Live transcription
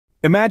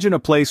Imagine a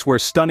place where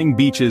stunning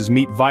beaches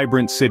meet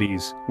vibrant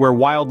cities, where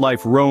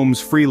wildlife roams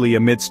freely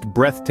amidst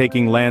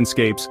breathtaking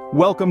landscapes.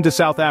 Welcome to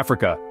South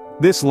Africa.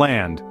 This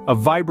land, a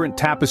vibrant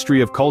tapestry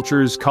of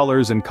cultures,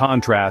 colors, and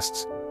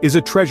contrasts, is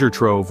a treasure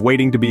trove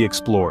waiting to be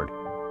explored.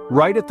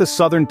 Right at the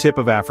southern tip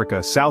of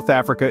Africa, South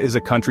Africa is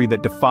a country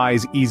that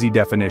defies easy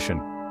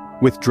definition.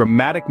 With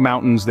dramatic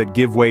mountains that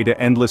give way to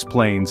endless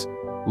plains,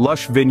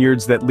 lush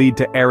vineyards that lead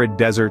to arid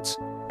deserts,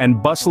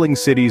 and bustling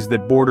cities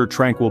that border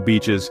tranquil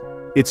beaches,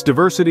 its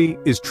diversity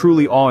is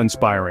truly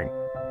awe-inspiring.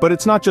 But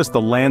it's not just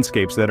the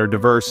landscapes that are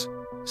diverse.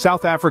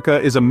 South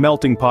Africa is a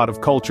melting pot of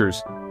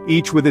cultures,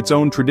 each with its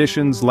own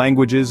traditions,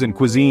 languages, and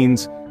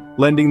cuisines,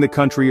 lending the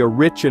country a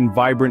rich and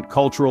vibrant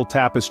cultural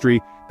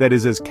tapestry that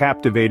is as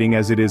captivating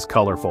as it is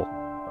colorful.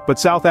 But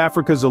South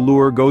Africa's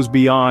allure goes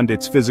beyond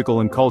its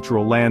physical and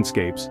cultural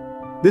landscapes.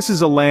 This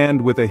is a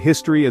land with a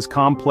history as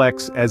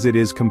complex as it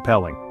is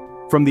compelling.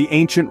 From the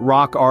ancient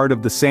rock art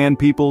of the San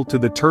people to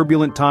the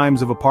turbulent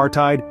times of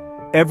apartheid,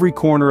 every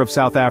corner of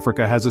South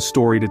Africa has a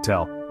story to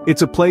tell.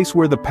 It's a place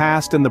where the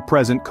past and the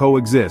present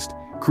coexist,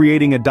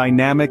 creating a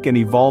dynamic and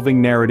evolving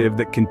narrative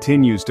that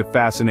continues to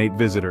fascinate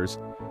visitors.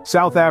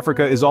 South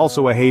Africa is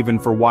also a haven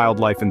for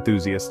wildlife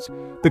enthusiasts.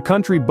 The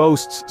country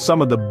boasts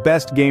some of the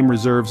best game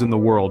reserves in the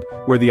world,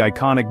 where the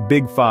iconic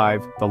Big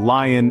Five, the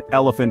lion,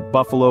 elephant,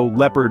 buffalo,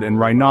 leopard, and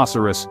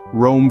rhinoceros,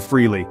 roam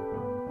freely.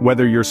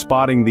 Whether you're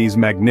spotting these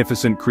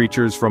magnificent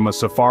creatures from a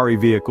safari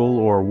vehicle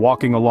or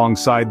walking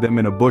alongside them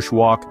in a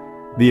bushwalk,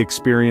 the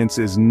experience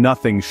is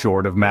nothing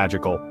short of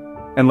magical.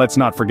 And let's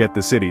not forget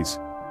the cities.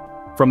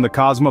 From the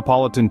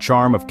cosmopolitan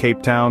charm of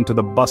Cape Town to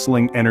the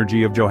bustling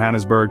energy of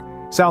Johannesburg,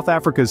 South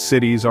Africa's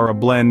cities are a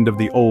blend of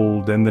the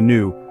old and the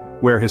new,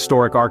 where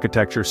historic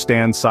architecture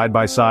stands side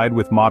by side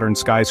with modern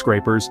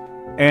skyscrapers,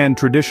 and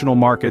traditional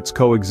markets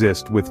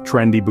coexist with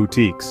trendy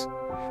boutiques.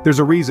 There's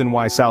a reason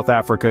why South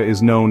Africa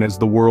is known as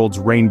the world's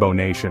rainbow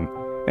nation,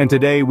 and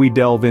today we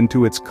delve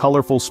into its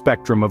colorful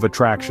spectrum of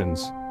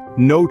attractions.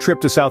 No trip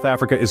to South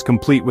Africa is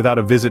complete without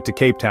a visit to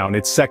Cape Town,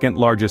 its second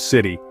largest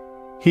city.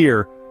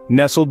 Here,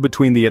 nestled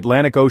between the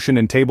Atlantic Ocean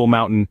and Table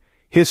Mountain,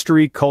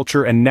 history,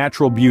 culture, and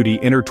natural beauty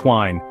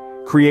intertwine,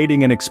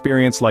 creating an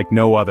experience like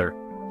no other.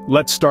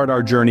 Let's start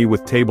our journey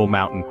with Table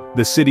Mountain,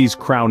 the city's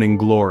crowning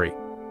glory.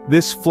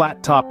 This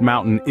flat-topped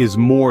mountain is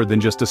more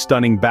than just a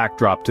stunning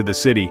backdrop to the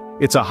city.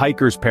 It's a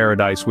hiker's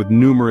paradise with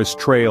numerous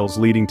trails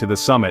leading to the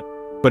summit.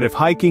 But if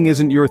hiking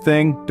isn't your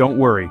thing, don't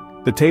worry.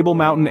 The Table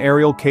Mountain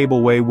Aerial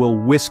Cableway will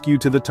whisk you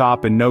to the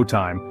top in no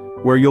time,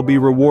 where you'll be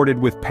rewarded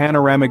with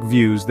panoramic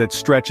views that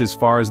stretch as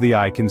far as the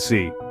eye can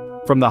see.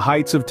 From the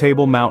heights of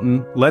Table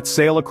Mountain, let's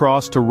sail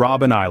across to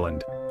Robben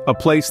Island, a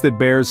place that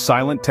bears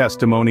silent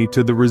testimony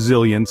to the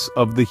resilience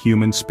of the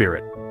human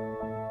spirit.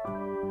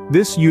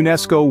 This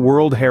UNESCO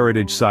World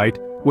Heritage Site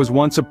was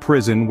once a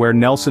prison where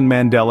Nelson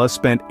Mandela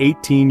spent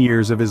 18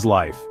 years of his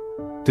life.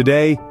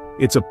 Today,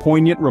 it's a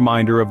poignant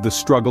reminder of the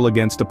struggle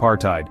against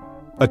apartheid.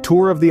 A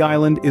tour of the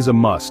island is a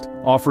must,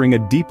 offering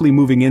a deeply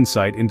moving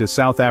insight into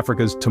South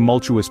Africa's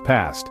tumultuous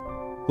past.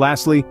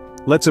 Lastly,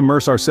 let's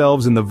immerse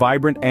ourselves in the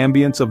vibrant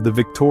ambience of the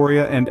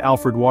Victoria and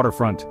Alfred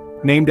Waterfront.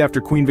 Named after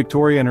Queen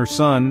Victoria and her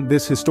son,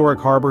 this historic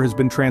harbor has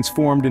been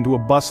transformed into a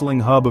bustling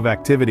hub of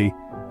activity.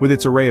 With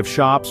its array of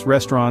shops,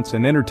 restaurants,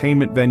 and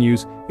entertainment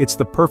venues, it's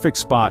the perfect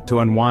spot to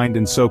unwind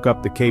and soak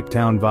up the Cape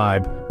Town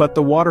vibe. But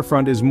the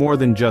waterfront is more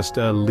than just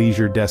a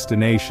leisure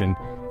destination.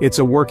 It's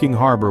a working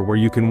harbor where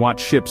you can watch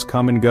ships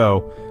come and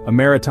go, a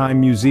maritime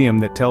museum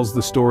that tells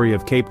the story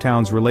of Cape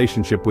Town's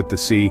relationship with the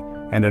sea,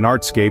 and an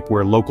artscape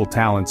where local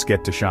talents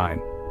get to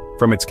shine.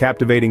 From its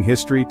captivating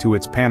history to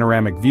its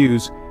panoramic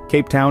views,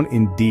 Cape Town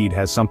indeed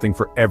has something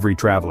for every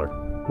traveler.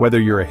 Whether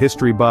you're a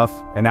history buff,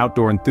 an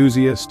outdoor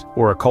enthusiast,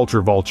 or a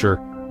culture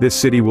vulture, this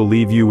city will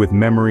leave you with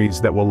memories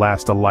that will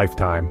last a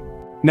lifetime.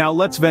 Now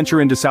let's venture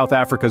into South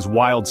Africa's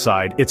wild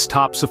side, its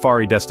top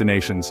safari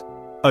destinations.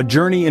 A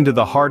journey into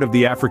the heart of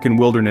the African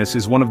wilderness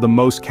is one of the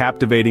most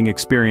captivating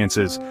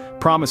experiences,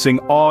 promising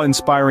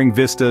awe-inspiring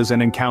vistas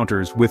and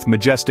encounters with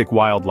majestic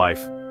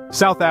wildlife.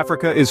 South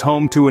Africa is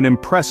home to an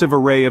impressive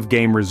array of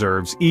game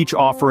reserves, each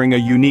offering a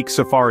unique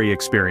safari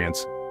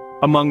experience.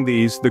 Among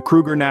these, the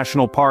Kruger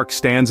National Park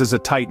stands as a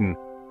titan,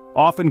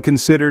 often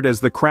considered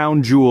as the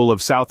crown jewel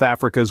of South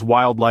Africa's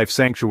wildlife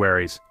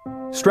sanctuaries.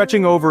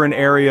 Stretching over an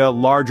area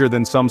larger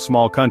than some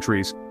small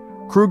countries,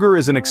 Kruger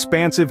is an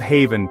expansive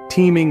haven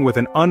teeming with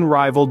an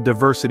unrivaled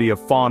diversity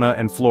of fauna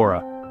and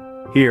flora.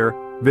 Here,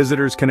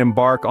 visitors can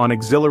embark on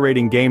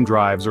exhilarating game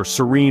drives or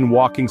serene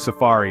walking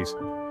safaris,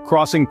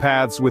 crossing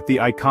paths with the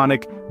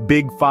iconic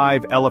Big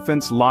Five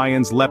elephants,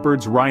 lions,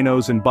 leopards,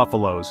 rhinos, and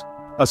buffaloes.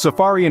 A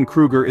safari in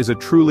Kruger is a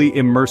truly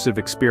immersive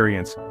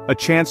experience, a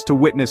chance to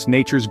witness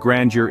nature's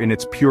grandeur in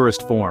its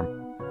purest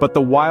form. But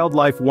the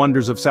wildlife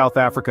wonders of South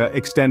Africa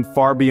extend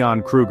far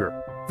beyond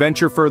Kruger.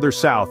 Venture further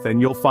south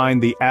and you'll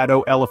find the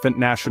Addo Elephant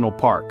National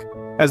Park.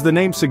 As the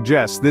name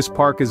suggests, this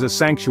park is a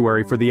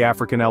sanctuary for the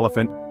African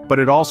elephant, but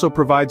it also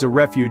provides a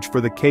refuge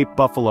for the Cape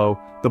buffalo,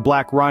 the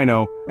black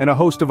rhino, and a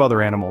host of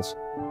other animals.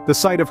 The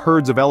sight of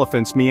herds of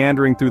elephants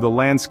meandering through the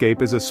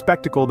landscape is a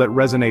spectacle that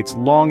resonates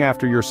long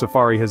after your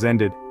safari has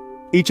ended.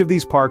 Each of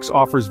these parks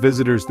offers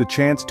visitors the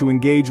chance to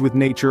engage with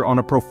nature on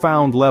a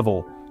profound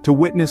level, to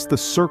witness the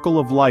circle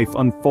of life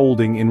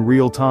unfolding in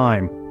real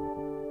time.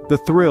 The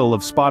thrill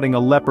of spotting a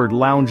leopard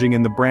lounging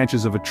in the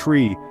branches of a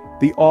tree,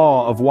 the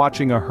awe of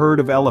watching a herd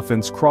of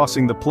elephants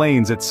crossing the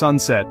plains at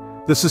sunset,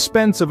 the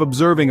suspense of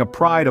observing a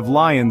pride of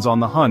lions on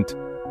the hunt.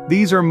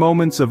 These are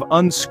moments of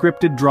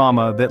unscripted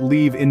drama that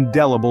leave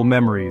indelible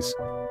memories.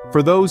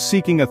 For those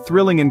seeking a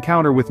thrilling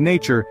encounter with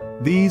nature,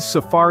 these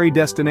safari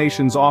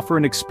destinations offer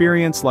an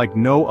experience like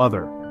no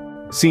other.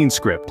 Scene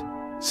script.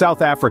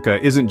 South Africa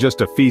isn't just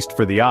a feast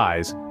for the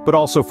eyes, but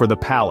also for the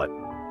palate.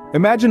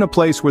 Imagine a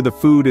place where the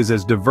food is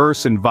as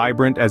diverse and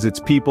vibrant as its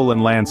people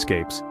and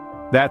landscapes.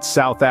 That's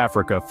South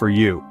Africa for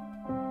you.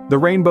 The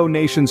Rainbow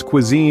Nation's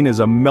cuisine is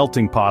a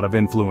melting pot of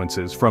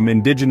influences, from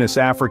indigenous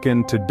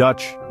African to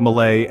Dutch,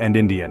 Malay, and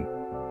Indian.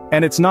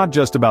 And it's not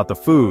just about the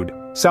food.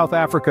 South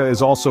Africa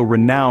is also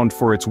renowned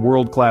for its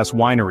world-class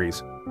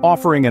wineries,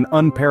 offering an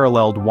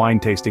unparalleled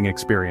wine-tasting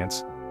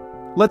experience.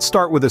 Let's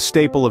start with a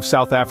staple of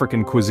South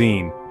African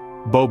cuisine,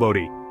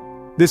 bobotie.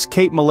 This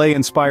Cape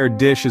Malay-inspired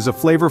dish is a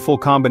flavorful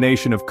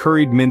combination of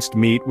curried minced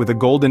meat with a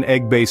golden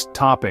egg-based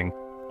topping,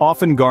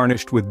 often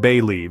garnished with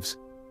bay leaves.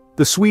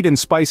 The sweet and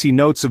spicy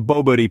notes of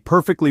bobotie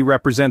perfectly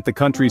represent the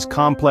country's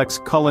complex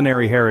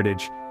culinary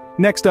heritage.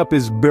 Next up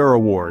is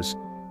boerewors.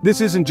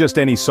 This isn't just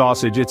any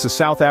sausage, it's a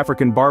South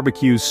African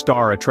barbecue's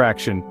star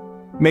attraction.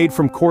 Made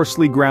from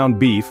coarsely ground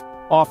beef,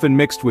 often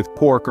mixed with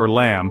pork or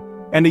lamb,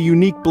 and a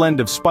unique blend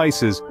of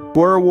spices,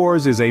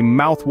 boerewors is a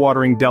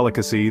mouth-watering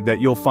delicacy that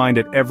you'll find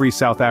at every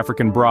South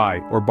African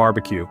braai or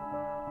barbecue.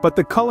 But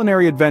the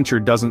culinary adventure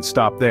doesn't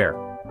stop there.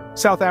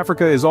 South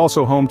Africa is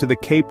also home to the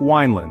Cape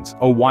Winelands,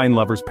 a wine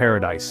lover's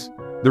paradise.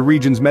 The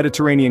region's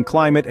Mediterranean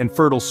climate and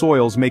fertile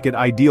soils make it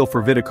ideal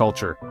for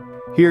viticulture.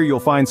 Here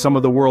you'll find some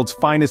of the world's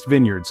finest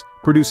vineyards,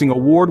 producing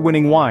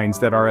award-winning wines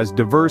that are as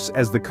diverse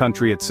as the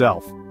country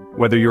itself.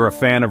 Whether you're a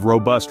fan of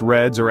robust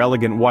reds or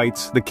elegant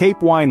whites, the Cape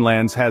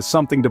Winelands has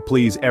something to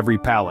please every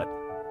palate.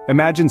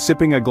 Imagine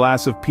sipping a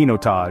glass of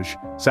Pinotage,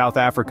 South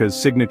Africa's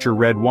signature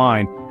red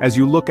wine, as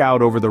you look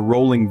out over the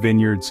rolling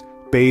vineyards,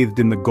 bathed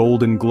in the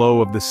golden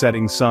glow of the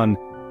setting sun.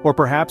 Or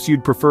perhaps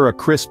you'd prefer a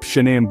crisp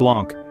Chenin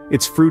Blanc,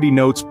 its fruity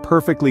notes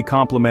perfectly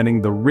complementing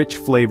the rich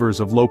flavors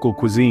of local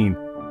cuisine.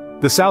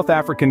 The South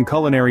African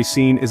culinary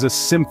scene is a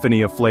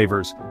symphony of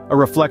flavors, a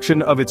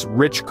reflection of its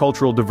rich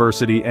cultural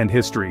diversity and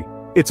history.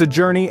 It's a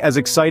journey as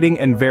exciting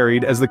and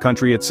varied as the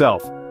country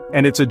itself,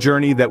 and it's a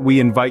journey that we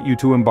invite you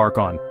to embark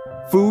on.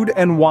 Food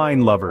and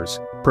wine lovers,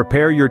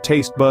 prepare your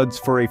taste buds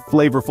for a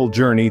flavorful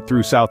journey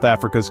through South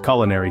Africa's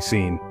culinary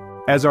scene.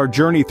 As our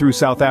journey through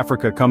South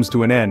Africa comes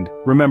to an end,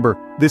 remember,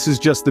 this is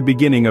just the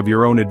beginning of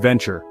your own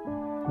adventure.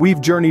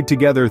 We've journeyed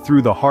together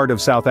through the heart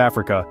of South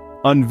Africa,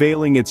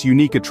 unveiling its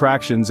unique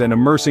attractions and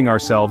immersing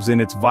ourselves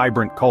in its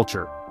vibrant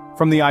culture.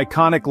 From the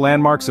iconic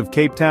landmarks of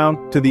Cape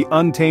Town to the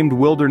untamed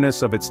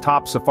wilderness of its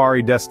top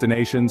safari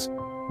destinations,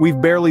 we've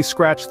barely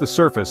scratched the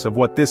surface of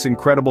what this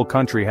incredible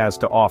country has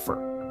to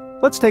offer.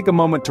 Let's take a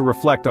moment to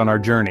reflect on our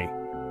journey.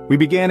 We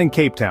began in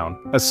Cape Town,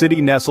 a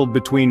city nestled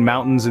between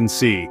mountains and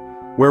sea,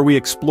 where we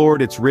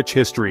explored its rich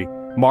history,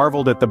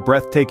 marveled at the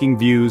breathtaking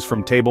views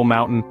from Table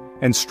Mountain,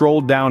 and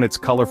strolled down its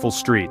colorful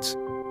streets.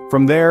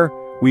 From there,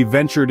 we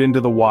ventured into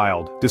the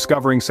wild,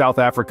 discovering South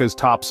Africa's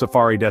top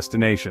safari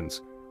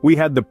destinations. We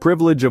had the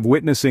privilege of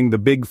witnessing the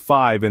Big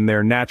Five in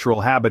their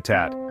natural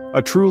habitat,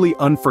 a truly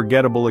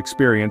unforgettable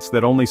experience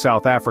that only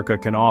South Africa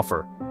can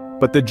offer.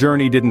 But the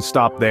journey didn't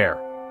stop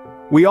there.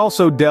 We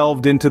also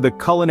delved into the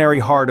culinary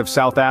heart of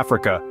South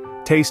Africa,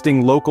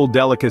 tasting local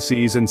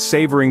delicacies and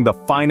savoring the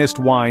finest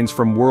wines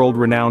from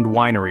world-renowned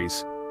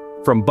wineries.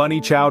 From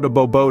bunny chow to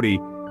bobotie,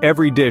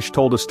 every dish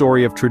told a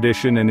story of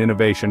tradition and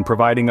innovation,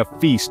 providing a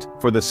feast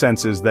for the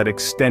senses that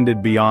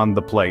extended beyond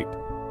the plate.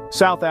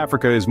 South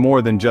Africa is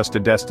more than just a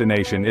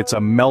destination, it's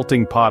a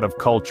melting pot of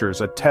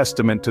cultures, a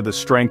testament to the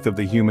strength of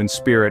the human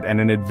spirit and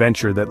an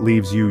adventure that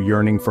leaves you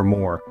yearning for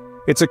more.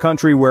 It's a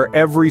country where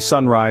every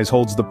sunrise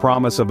holds the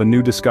promise of a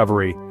new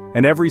discovery,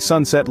 and every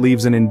sunset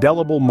leaves an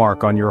indelible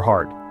mark on your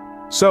heart.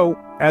 So,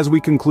 as we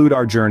conclude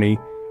our journey,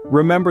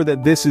 remember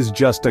that this is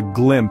just a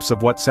glimpse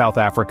of what South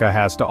Africa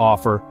has to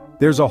offer.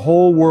 There's a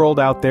whole world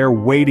out there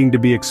waiting to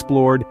be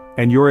explored,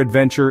 and your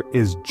adventure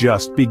is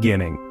just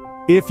beginning.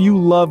 If you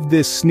loved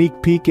this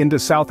sneak peek into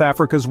South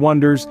Africa's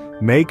wonders,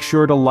 make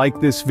sure to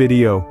like this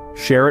video,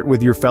 share it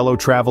with your fellow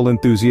travel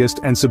enthusiasts,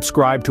 and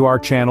subscribe to our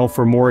channel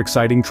for more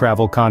exciting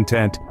travel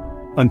content.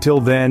 Until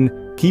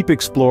then, keep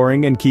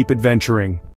exploring and keep adventuring.